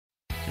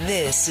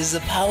This is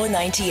a Power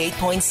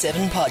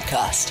 98.7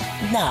 podcast.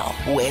 Now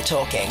we're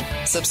talking.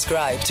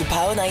 Subscribe to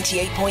Power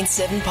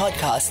 98.7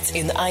 podcasts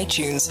in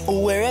iTunes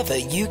or wherever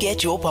you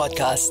get your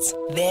podcasts.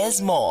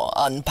 There's more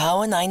on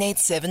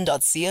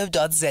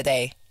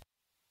power987.co.za.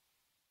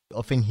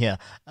 Often hear,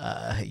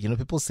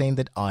 people saying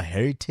that our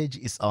heritage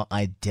is our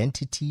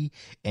identity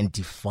and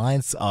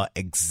defines our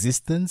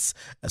existence.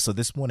 So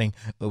this morning,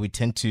 we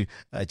tend to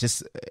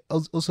just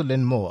also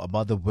learn more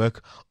about the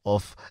work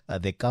of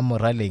the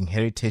Kamoraleng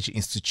Heritage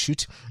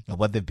Institute,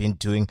 what they've been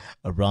doing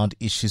around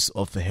issues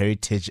of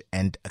heritage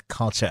and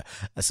culture.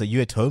 So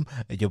you at home,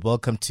 you're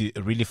welcome to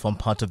really form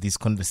part of this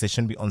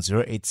conversation. We're on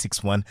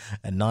 0861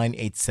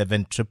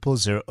 987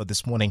 000.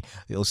 This morning,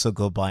 we also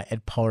go by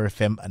at Power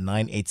FM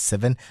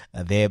 987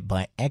 there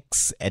by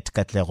X at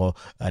Katlego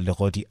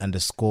Lerodi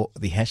 _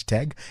 the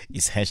hashtag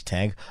is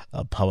hashtag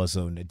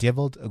PowerZone.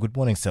 Diebold, good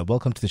morning, sir.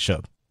 Welcome to the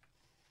show.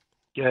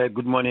 Yeah,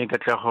 good morning,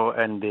 Katlego,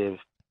 and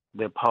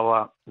the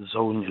Power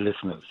Zone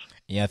listeners.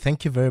 Yeah,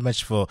 thank you very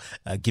much for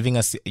giving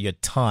us your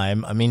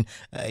time. I mean,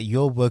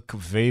 your work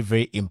very,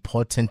 very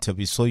important.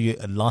 We saw you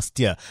last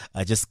year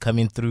just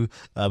coming through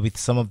with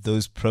some of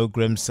those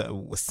programs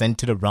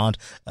centered around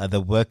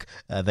the work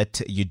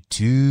that you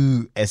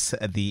do as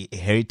the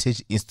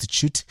Heritage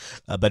Institute.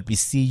 But we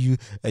see you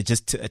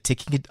just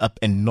taking it up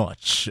a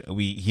notch.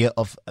 We hear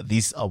of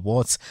these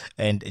awards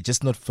and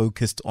just not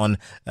focused on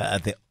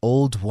the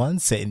old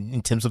ones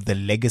in terms of the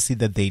legacy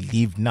that they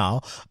leave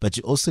now, but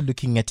you're also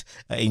looking at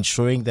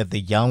ensuring that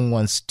the young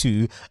ones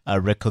too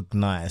are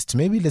recognized.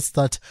 Maybe let's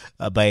start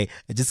by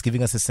just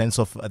giving us a sense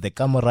of the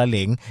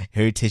Kamoraleng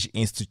Heritage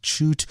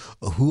Institute.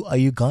 Who are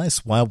you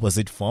guys? Why was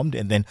it formed?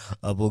 And then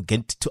we'll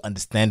get to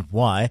understand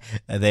why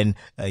then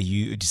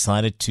you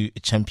decided to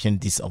champion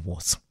these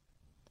awards.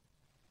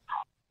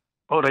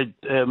 All right.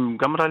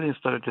 Kamoraleng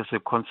started as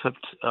a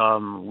concept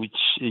which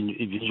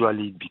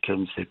eventually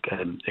became a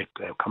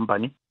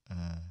company.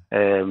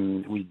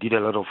 We did a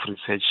lot of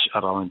research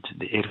around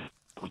the area,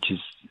 which is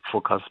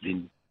focused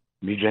in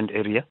Midrand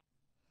area.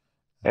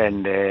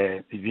 And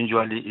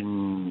eventually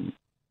in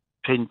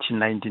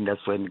 2019,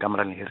 that's when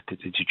Kamoraleng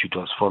Heritage Institute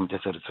was formed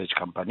as a research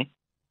company.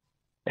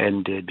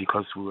 And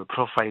because we were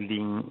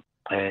profiling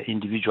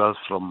individuals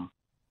from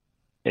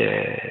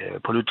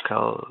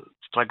political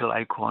struggle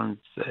icons,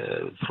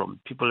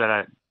 from people that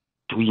are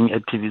doing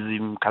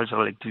activism,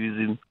 cultural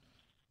activism,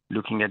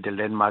 looking at the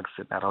landmarks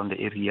around the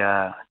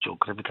area,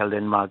 geographical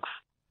landmarks,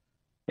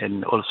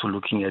 and also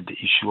looking at the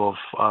issue of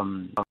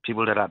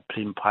people that are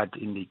playing part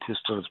in the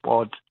equestrian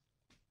sport,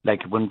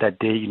 like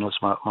Bontate,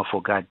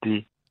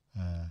 Mafogati,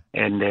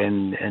 and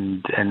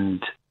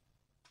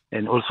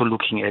also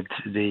looking at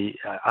the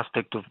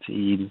aspect of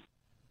the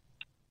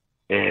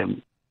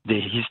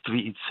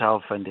history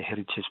itself and the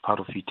heritage part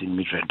of it in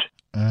Midrand.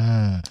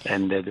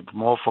 And the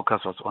more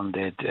focus was on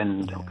that,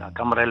 and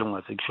Kamoraleng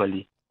was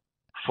actually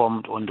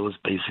formed on those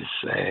bases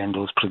and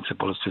those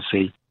principles to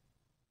say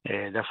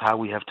that's how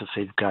we have to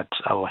safeguard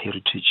our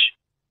heritage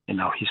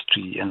and our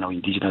history and our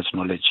indigenous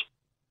knowledge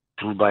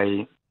through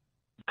by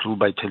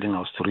telling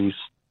our stories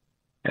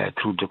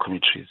through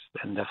documentaries.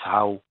 And that's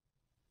how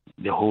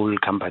the whole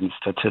company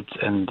started.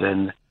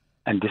 And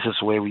this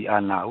is where we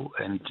are now.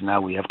 And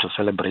now we have to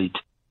celebrate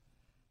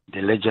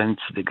the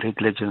legends, the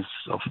great legends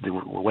of the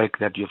work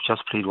that you have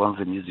just played. One of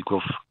the music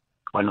of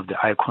one of the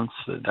icons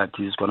that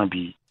is going to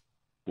be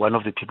one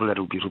of the people that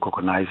will be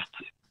recognized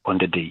on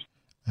the day.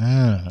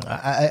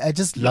 I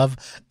just love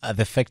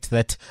the fact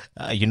that,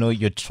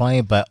 you're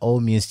trying by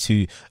all means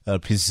to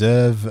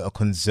preserve or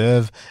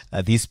conserve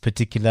this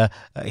particular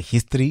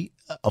history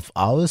of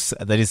ours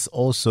that is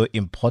also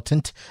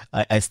important.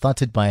 I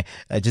started by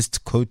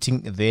just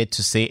quoting there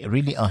to say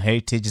really our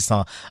heritage is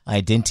our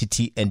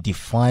identity and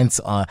defines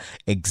our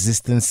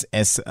existence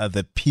as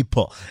the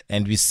people,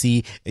 and we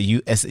see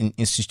you as an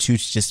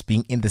institute just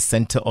being in the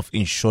center of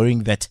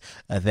ensuring that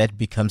that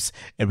becomes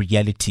a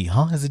reality.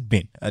 How has it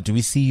been? Do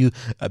we see you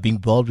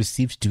being well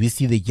received? Do we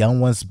see the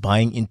young ones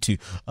buying into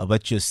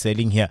what you're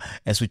selling here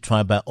as we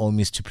try by all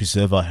means to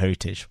preserve our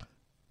heritage?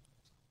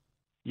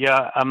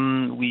 Yeah,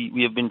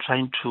 we have been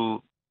trying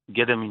to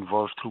get them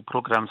involved through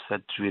programs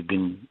that we have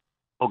been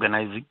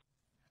organizing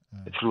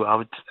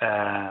throughout.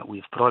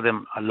 We've brought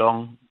them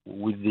along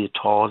with the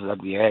tours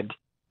that we had.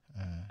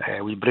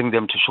 We bring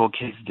them to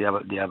showcase their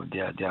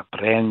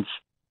brands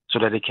so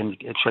that they can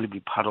actually be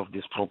part of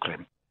this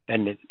program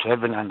and to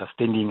have an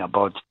understanding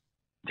about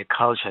the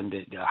culture and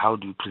how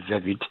do you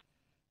preserve it.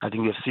 I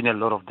think we've seen a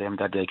lot of them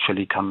that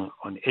actually come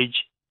on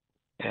age,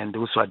 and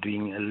those who are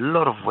doing a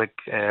lot of work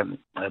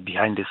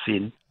behind the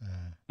scene.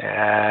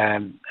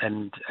 And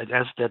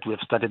as that, we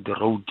have started the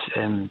road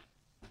and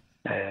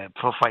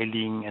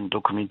profiling and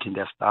documenting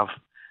their stuff.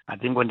 I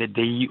think on the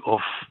day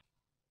of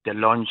the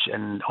launch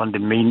and on the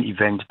main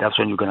event, that's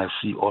when you're going to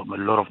see a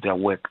lot of their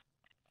work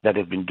that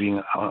they've been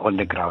doing on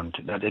the ground,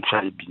 that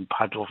actually been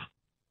part of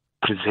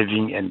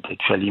preserving and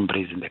actually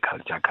embracing the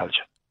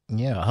culture.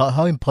 Yeah,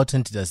 how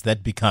important does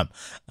that become?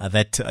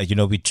 That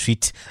we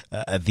treat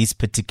this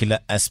particular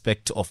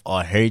aspect of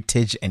our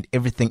heritage and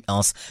everything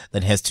else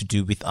that has to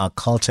do with our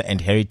culture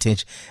and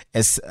heritage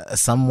as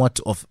somewhat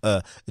of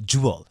a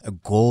jewel, a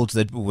gold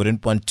that we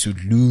wouldn't want to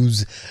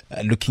lose.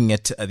 Looking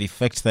at the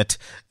fact that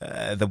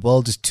the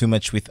world is too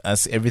much with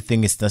us,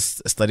 everything is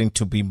just starting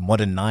to be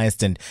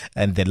modernized and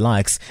the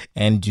likes,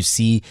 and you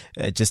see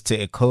just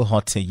a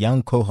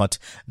young cohort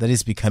that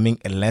is becoming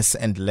less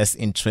and less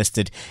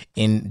interested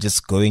in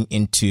just going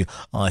into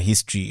our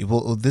history.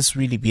 Will this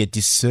really be a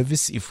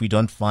disservice if we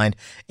don't find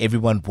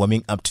everyone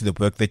warming up to the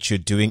work that you're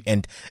doing?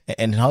 And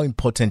how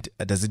important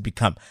does it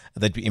become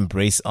that we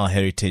embrace our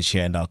heritage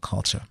here and our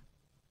culture?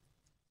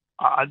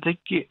 I think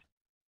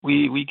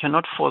we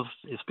cannot force,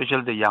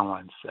 especially the young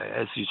ones,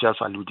 as you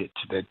just alluded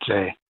to,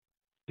 that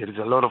there is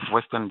a lot of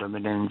Western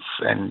dominance,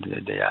 and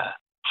they are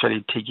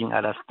actually taking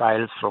other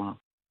styles from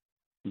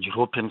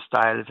European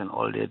styles and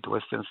all that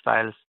Western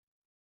styles.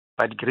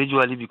 But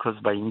gradually, because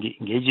by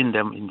engaging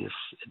them in these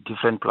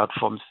different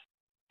platforms,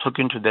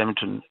 talking to them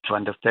to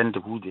understand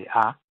who they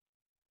are,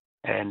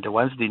 and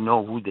once they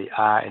know who they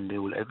are, and they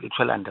will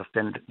actually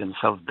understand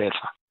themselves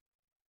better.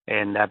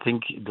 And I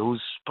think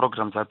those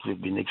programs that we've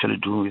been actually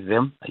doing with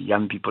them,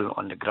 young people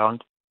on the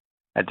ground,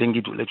 I think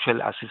it will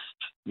actually assist,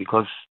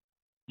 because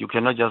you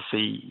cannot just say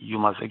you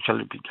must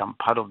actually become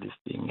part of this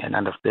thing and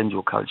understand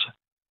your culture.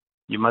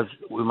 We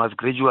must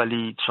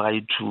gradually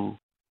try to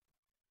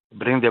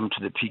bring them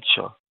to the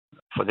picture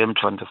for them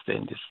to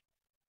understand this.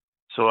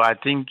 So I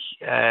think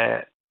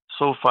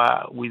so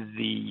far with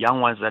the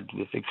young ones that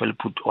we've actually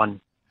put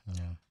on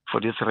for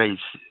this race,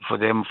 for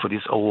them, for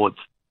these awards,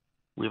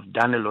 we've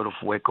done a lot of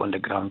work on the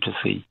ground to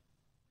say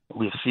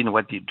we've seen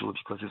what they do,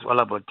 because it's all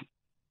about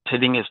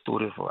telling a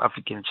story for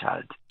African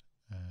child.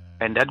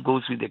 And that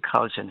goes with the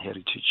culture and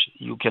heritage.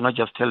 You cannot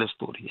just tell a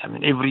story. I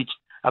mean, every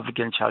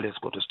African child has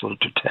got a story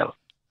to tell,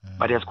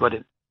 but has got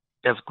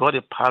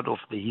a part of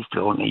the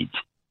history on it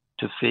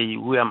to say,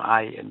 who am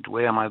I and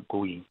where am I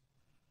going?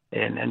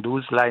 And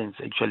those lines,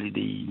 actually,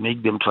 they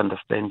make them to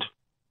understand,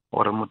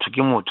 or and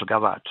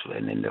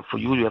then for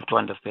you, you have to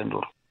understand,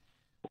 or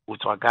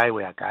what's a guy,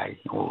 where a guy,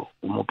 or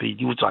what's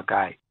a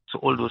guy. So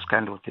all those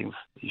kind of things,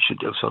 you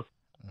should also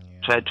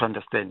try to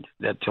understand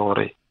that,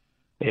 or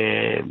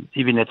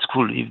even at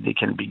school, if they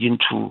can begin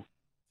to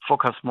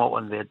focus more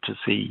on that, to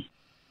say,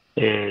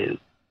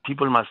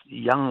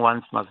 young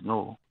ones must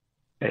know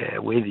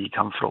where they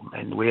come from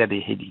and where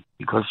they're heading.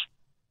 Because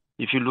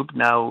if you look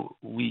now,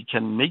 we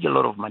can make a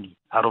lot of money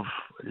out of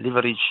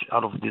leverage,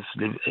 out of this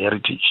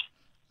heritage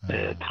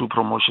through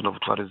promotion of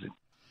tourism.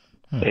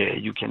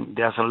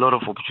 There's a lot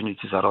of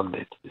opportunities around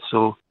that.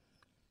 So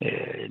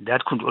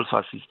that could also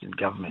assist in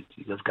government,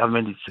 because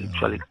government is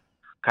actually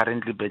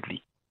currently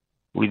badly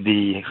with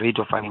the rate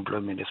of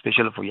unemployment,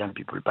 especially for young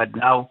people. But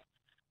now,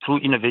 through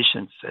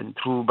innovations and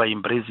by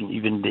embracing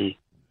even the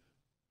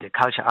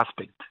culture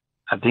aspect,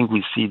 I think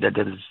we see that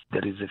there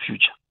is a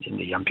future in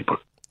the young people.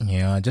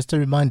 Yeah, just a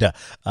reminder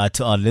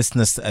to our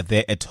listeners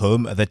there at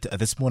home that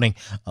this morning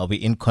we're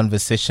in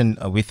conversation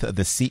with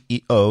the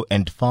CEO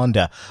and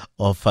founder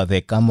of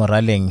the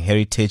Kamoraleng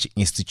Heritage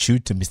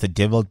Institute, Mr.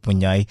 Dewald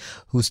Munyai,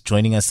 who's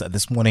joining us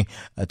this morning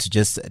to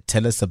just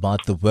tell us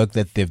about the work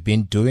that they've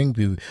been doing.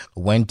 We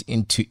went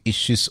into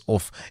issues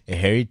of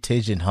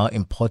heritage and how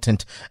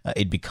important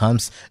it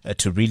becomes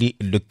to really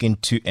look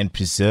into and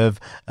preserve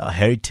our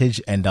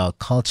heritage and our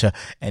culture,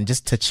 and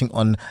just touching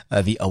on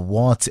the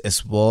awards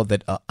as well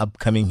that are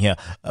upcoming here,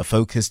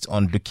 focused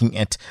on looking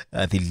at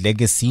the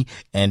legacy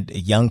and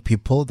young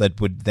people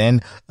that would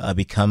then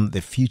become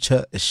the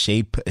future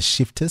shape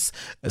shifters.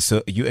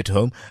 So you at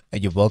home,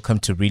 you're welcome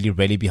to really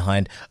rally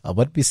behind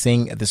what we're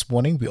saying this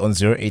morning. We're on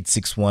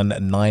 0861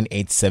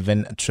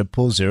 987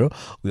 000.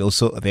 We're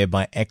also there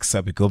by X.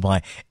 We go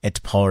by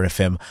at Power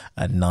FM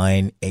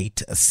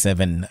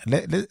 987.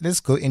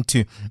 Let's go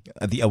into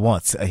the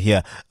awards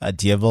here,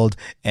 Dewald,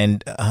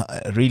 and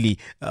really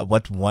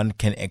what one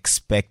can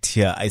expect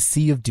here. I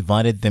see you've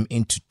divided them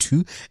into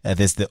two.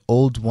 There's the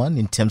old one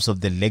in terms of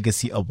the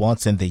legacy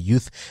awards and the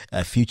youth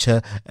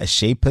future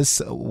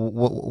shapers.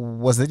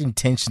 Was that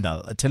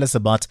intentional? Tell us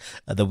about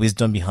the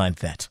wisdom behind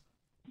that.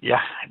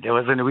 Yeah, there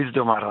was a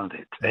wisdom around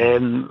it.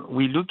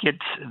 We look at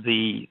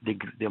the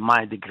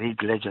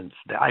great legends,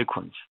 the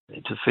icons,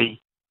 to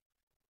say,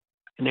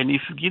 and then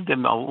if you give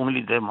them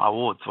only them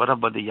awards, what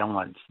about the young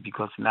ones?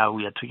 Because now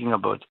we are talking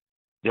about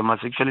they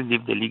must actually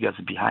leave the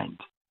legacy behind.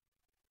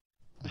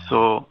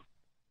 So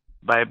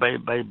by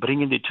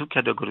bringing the two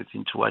categories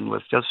into one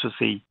was just to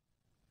say,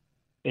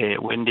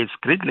 when there's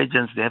great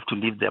legends, they have to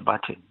leave their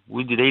baton.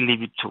 Who do they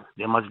leave it to?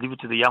 They must leave it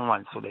to the young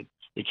ones so that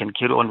they can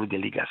carry on with the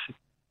legacy.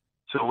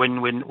 So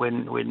when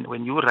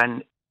you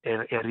run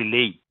a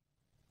relay,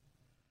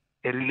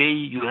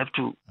 you have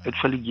to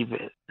actually give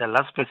the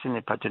last person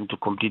a pattern to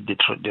complete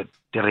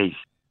the race.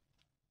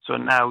 So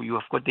now you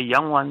have got the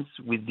young ones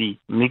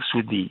mixed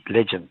with the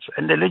legends,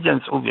 and the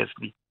legends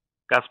obviously.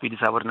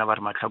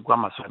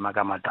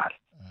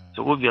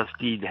 So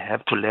obviously they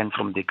have to learn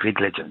from the great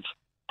legends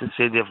to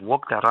say they've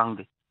walked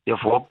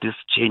this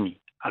journey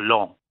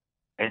along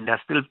and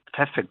they're still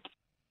perfect,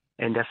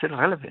 and they're still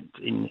relevant,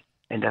 and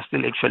they're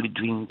still actually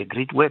doing the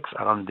great works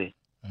around there.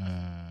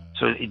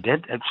 So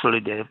that actually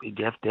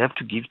they have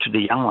to give to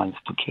the young ones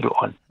to carry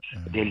on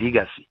their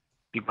legacy,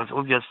 because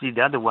obviously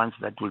they are the ones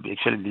that will be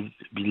actually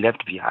be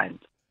left behind.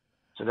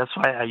 So that's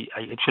why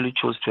I actually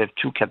chose to have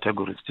two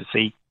categories to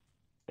say,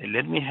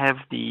 let me have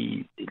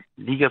the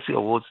legacy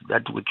awards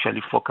that will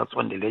actually focus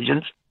on the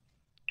legends,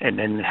 and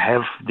then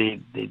have the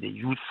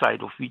youth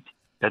side of it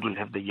that will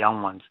have the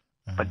young ones.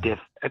 But they've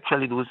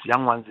actually, those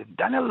young ones have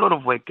done a lot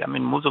of work. I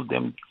mean, most of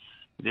them,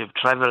 they've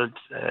traveled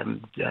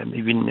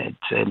even at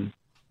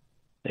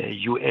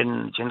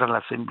UN General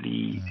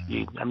Assembly.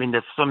 I mean,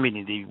 there's so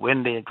many. They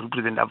went there to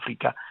represent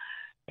Africa,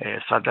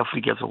 South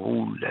Africa as a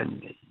whole,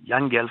 and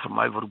young girls from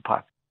Ivory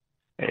Park,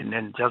 and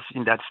then just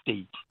in that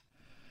state.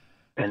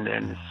 And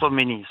then so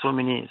many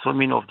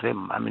of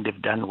them, I mean,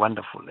 they've done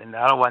wonderful. And the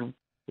other one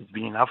has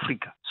been in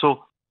Africa.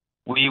 So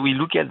we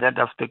look at that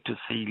aspect to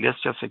say,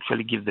 let's just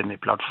actually give them a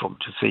platform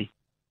to say,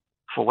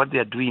 for what they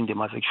are doing, they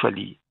must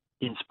actually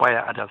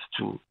inspire others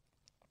to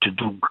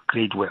do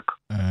great work.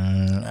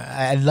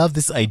 I love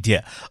this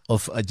idea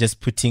of just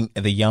putting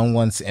the young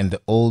ones and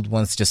the old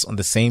ones just on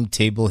the same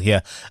table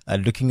here,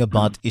 looking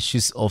about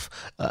issues of,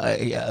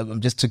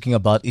 I'm just talking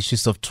about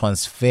issues of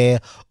transfer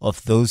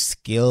of those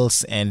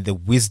skills and the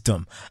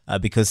wisdom,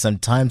 because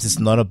sometimes it's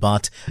not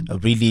about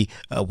really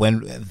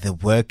when the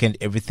work and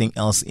everything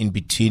else in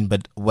between,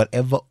 but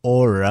whatever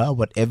aura,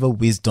 whatever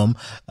wisdom,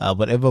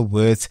 whatever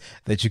words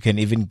that you can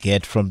even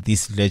get from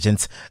these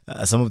legends,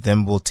 some of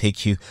them will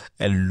take you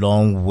a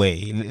long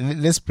way.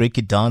 Let's break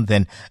it down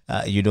then,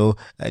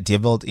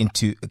 devolved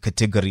into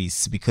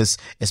categories, because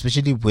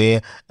especially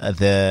where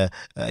the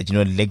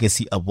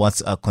legacy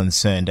awards are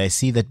concerned, I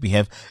see that we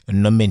have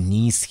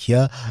nominees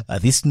here.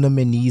 These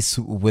nominees,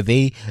 were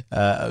they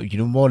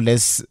more or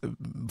less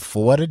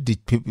forwarded? Did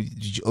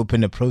you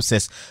open a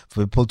process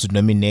for people to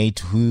nominate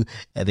who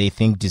they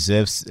think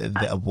deserves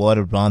the award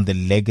around the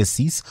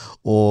legacies,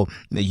 or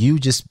you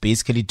just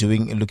basically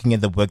looking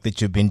at the work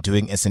that you've been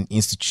doing as an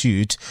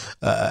institute,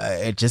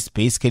 it just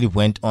basically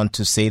went on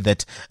to say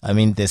that, I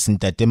mean, there's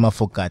Ntate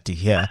Mafokate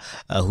here,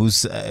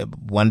 who's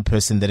one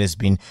person that has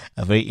been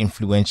very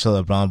influential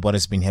around what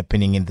has been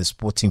happening in the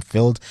sporting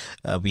field.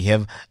 We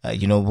have,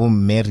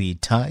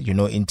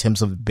 Merita, in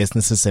terms of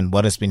businesses and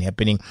what has been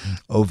happening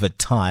over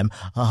time.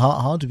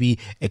 How do we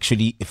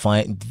actually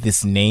find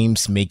these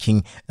names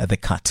making the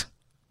cut?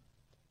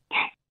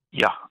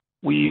 Yeah,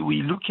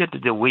 we look at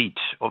the weight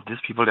of these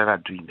people that are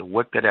doing the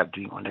work that they are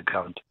doing on the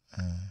ground.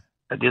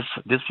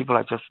 These people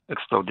are just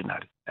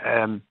extraordinary.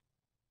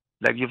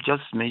 Like you've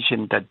just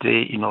mentioned that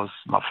day,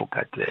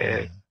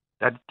 Mafokate,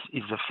 that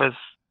is the first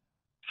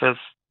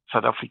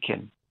South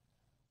African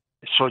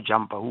short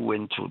jumper who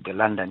went to the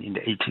London in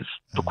the 80s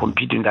to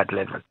compete in that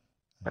level.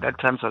 At that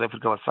time, South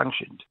Africa was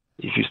sanctioned,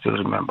 if you still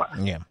remember.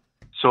 Yeah.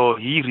 So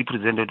he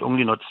represented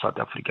only not South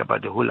Africa,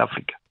 but the whole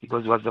Africa,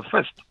 because he was the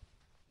first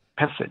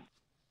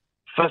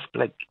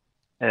black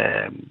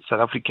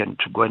South African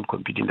to go and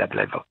compete in that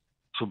level,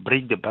 to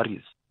break the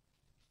barriers.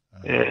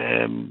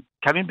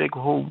 Coming back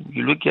home,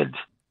 you look at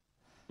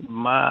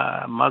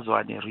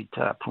Mazwane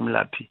Rita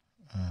Pumlapi.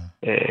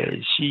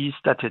 She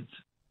started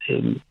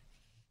a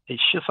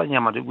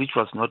Shisanyama, which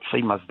was not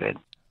famous then.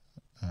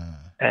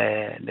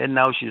 And then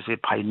now she's a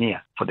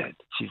pioneer for that.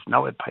 She's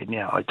now a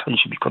pioneer, or a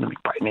township economic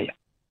pioneer,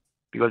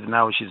 because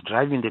now she's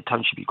driving the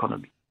township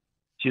economy.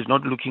 She's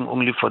not looking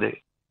only for the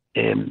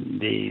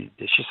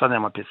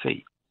Shisanyama per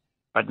se,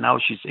 but now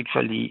she's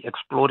actually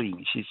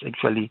exploring. She's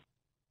actually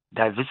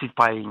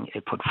diversifying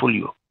a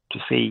portfolio to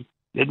say,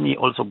 let me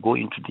also go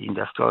into the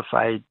industrial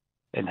side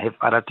and have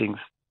other things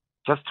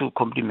just to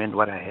complement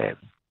what I have.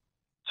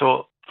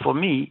 So for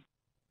me,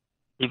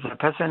 if a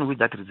person with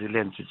that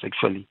resilience is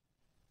actually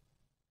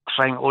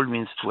trying all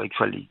means to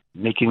actually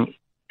making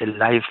a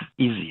life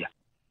easier,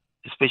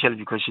 especially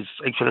because she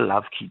actually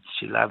loves kids.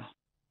 She loves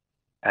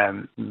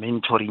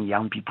mentoring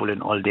young people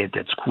and all that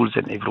at schools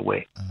and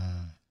everywhere.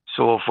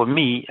 So for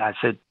me, I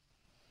said,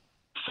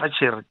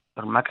 such a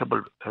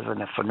remarkable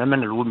person, a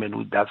phenomenal woman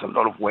who does a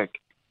lot of work,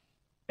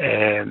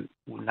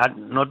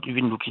 not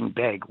even looking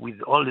back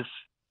with all this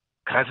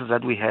crisis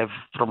that we have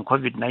from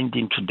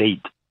COVID-19 to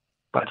date,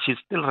 but she's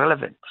still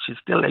relevant. She's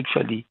still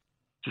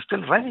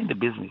running the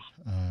business.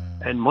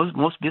 And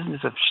most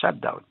businesses have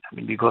shut down. I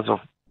mean, because of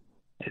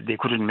they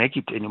couldn't make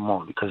it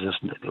anymore, because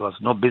there was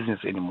no business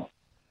anymore.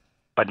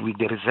 But with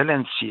the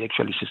resilience, she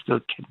still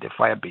kept the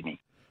fire burning.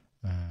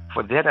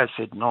 For that, I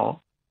said,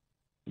 no,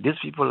 these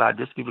people,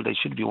 they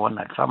should be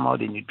honored. Somehow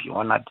they need to be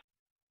honored.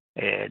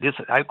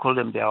 I call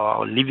them, they are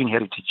our living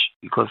heritage,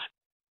 because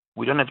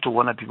we don't have to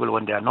honor people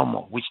when they are no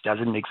more, which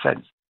doesn't make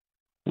sense.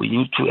 We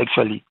need to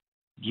actually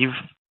give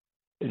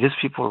these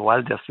people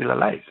while they're still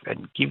alive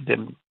and give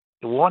them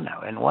the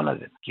honor and honor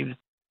them, give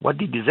what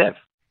they deserve.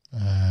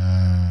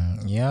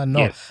 Yeah, no,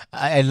 Yes.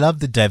 I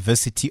love the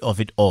diversity of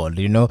it all.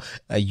 You know,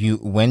 you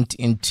went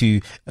into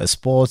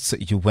sports,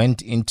 you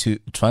went into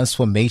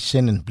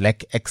transformation and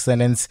black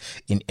excellence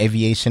in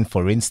aviation,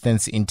 for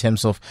instance, in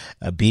terms of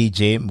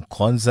BJ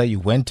Mkonza. You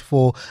went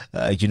for,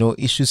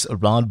 issues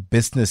around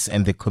business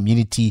and the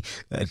community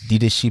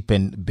leadership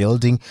and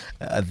building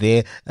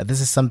there.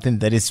 This is something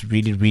that is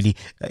really, really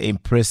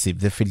impressive.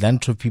 The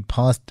philanthropy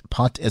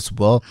part as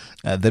well,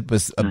 that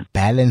was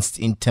balanced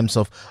in terms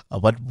of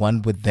what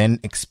one would then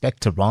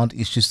expect around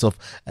issues of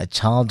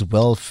child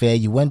welfare.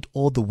 You went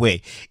all the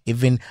way,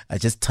 even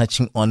just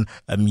touching on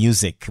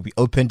music. We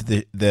opened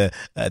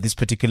this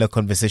particular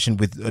conversation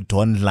with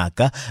Don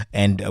Laka,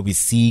 and we're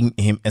seeing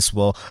him as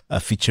well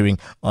featuring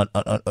on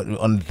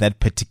that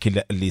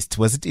particular list.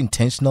 Was it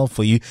intentional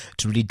for you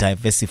to really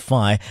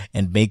diversify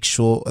and make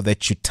sure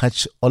that you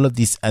touch all of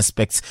these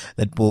aspects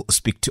that will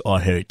speak to our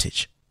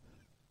heritage?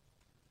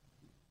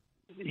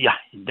 Yeah,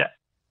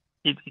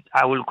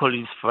 I will call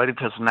it very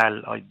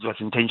personal. It was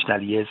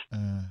intentional, yes.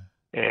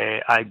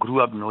 I grew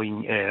up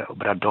knowing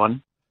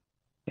Bradon.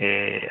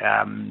 He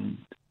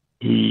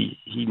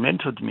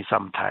mentored me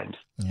sometimes.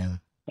 Yeah.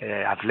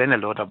 I've learned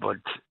a lot about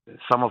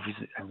some of his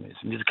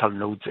musical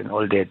notes and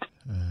all that.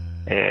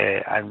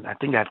 And I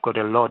think I've got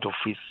a lot of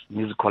his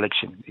music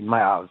collection in my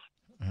house.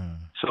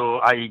 So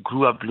I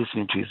grew up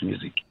listening to his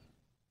music.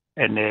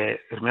 And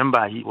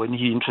remember, when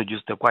he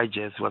introduced the choir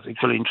jazz, he was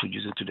actually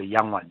introducing to the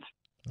young ones.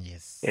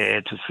 Yes.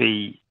 To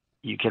say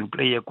you can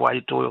play a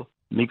kwaito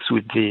mixed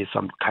with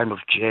some kind of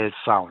jazz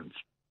sounds.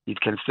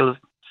 It can still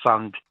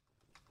sound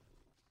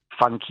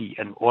funky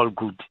and all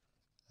good.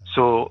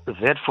 So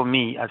that for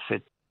me, I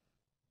said,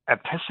 a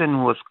person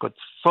who has got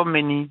so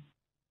many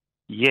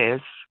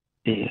years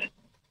in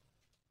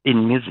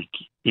music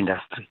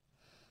industry,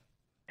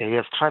 he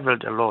has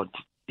traveled a lot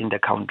in the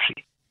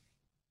country.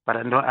 But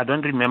I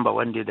don't remember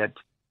one day that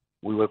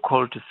we were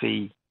called to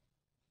say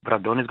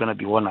Bradon is going to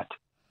be honored.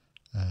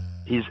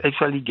 He's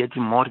actually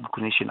getting more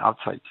recognition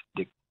outside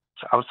the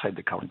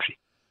country.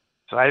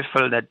 So I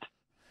felt that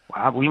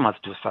we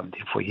must do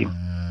something for him.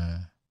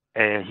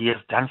 He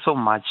has done so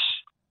much.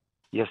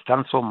 He has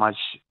done so much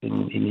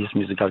in his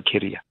musical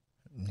career.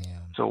 Yeah.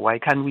 So why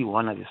can't we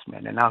honor this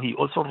man? And now he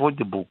also wrote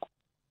the book.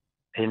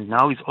 And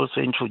now he's also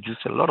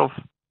introduced a lot of,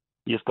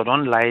 he's got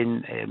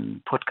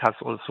online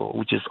podcasts also,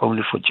 which is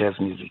only for jazz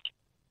music,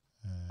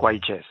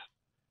 quiet jazz.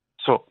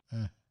 So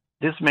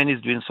this man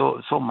is doing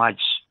so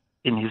much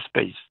in his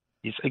space.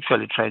 He's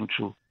actually trying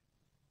to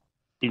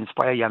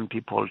inspire young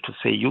people to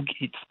say,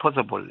 it's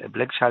possible. A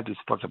black child is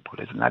possible.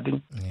 There's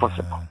nothing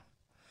possible.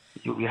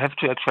 You have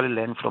to actually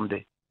learn from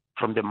the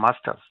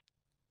masters,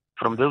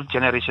 from those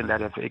generations that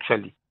have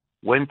actually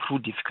went through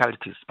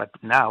difficulties, but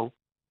now,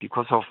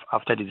 because of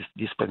after this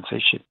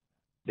dispensation,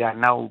 they are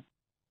now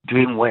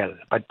doing well.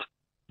 But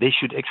they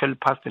should actually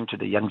pass them to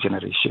the young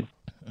generation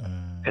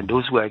and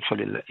those who are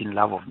actually in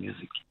love of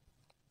music.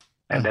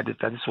 And that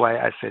is why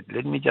I said,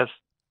 let me just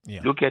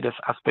look at this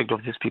aspect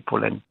of these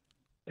people and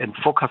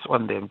focus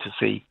on them to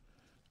say,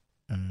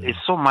 it's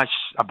so much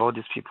about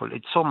these people.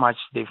 It's so much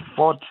they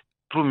fought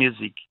through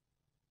music.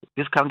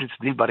 This country is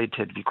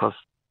liberated because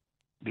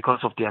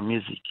of their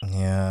music.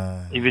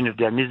 Yeah. Even if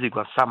their music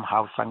was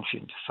somehow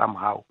sanctioned,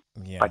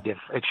 but they've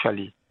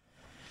actually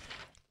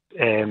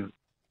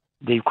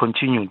they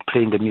continued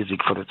playing the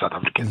music for the South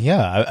Africans.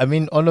 Yeah, I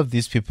mean, all of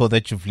these people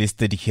that you've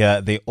listed here,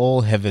 they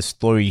all have a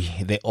story.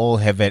 They all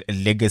have a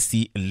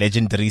legacy, a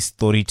legendary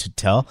story to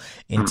tell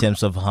in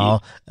terms of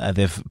how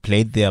they've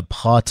played their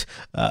part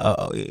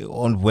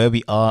on where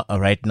we are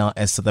right now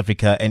as South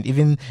Africa, and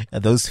even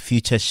those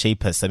future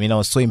shapers. I mean, I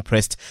was so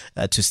impressed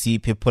to see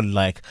people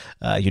like,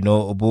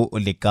 Obu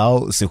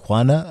Lekao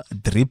Sehwana,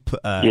 Drip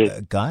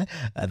guy,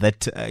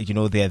 that,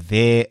 they are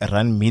there,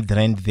 Run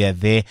Midrand, they are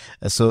there.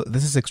 So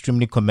this is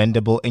extremely commendable.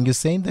 And you're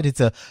saying that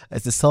it's a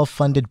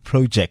self-funded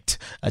project.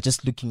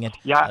 Just looking at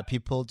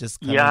people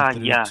just coming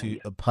through to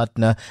a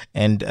partner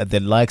and the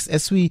likes.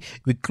 As we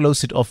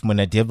close it off,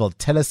 Monadebel,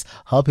 tell us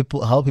how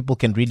people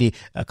can really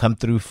come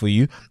through for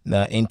you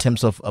in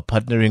terms of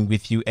partnering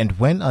with you, and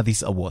when are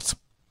these awards?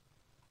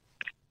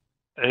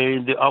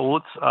 The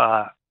awards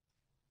are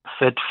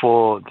set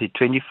for the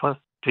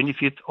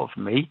 25th of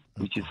May,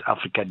 which is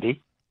Africa Day.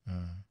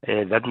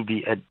 That will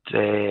be at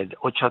the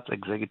Orchards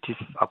Executive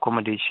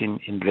Accommodation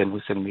in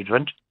Glenwood and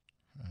Midrand.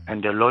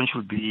 And the launch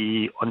will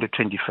be on the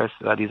 21st,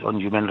 that is on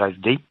Human Rights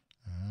Day,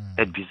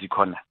 at Busy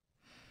Corner.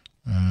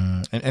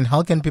 And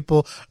how can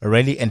people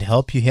rally and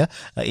help you here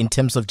in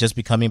terms of just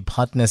becoming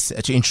partners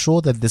to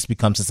ensure that this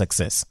becomes a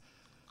success?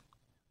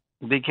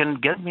 They can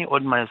get me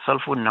on my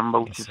cell phone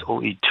number, which is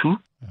 082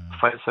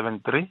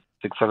 573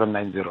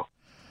 6790.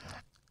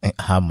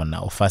 Hamon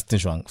now, fast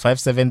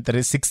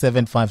 573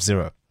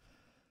 6750.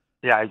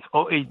 Yeah, it's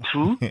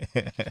 082.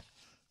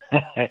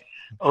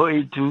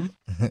 082.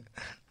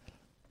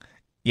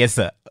 Yes,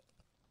 sir.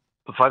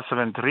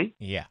 573.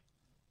 Yeah.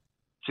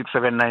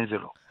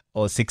 6790.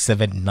 Or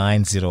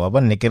 6790. I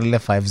want to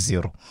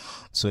 50.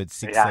 So it's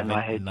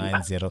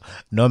 6790.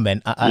 No,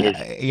 man.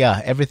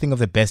 Yes. Everything of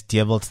the best,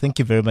 dear. Well, thank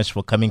you very much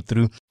for coming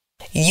through.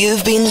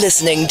 You've been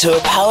listening to a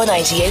Power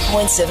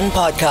 98.7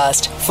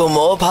 podcast. For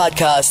more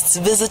podcasts,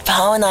 visit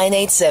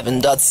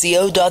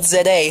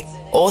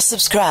power987.co.za or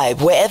subscribe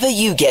wherever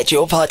you get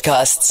your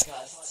podcasts.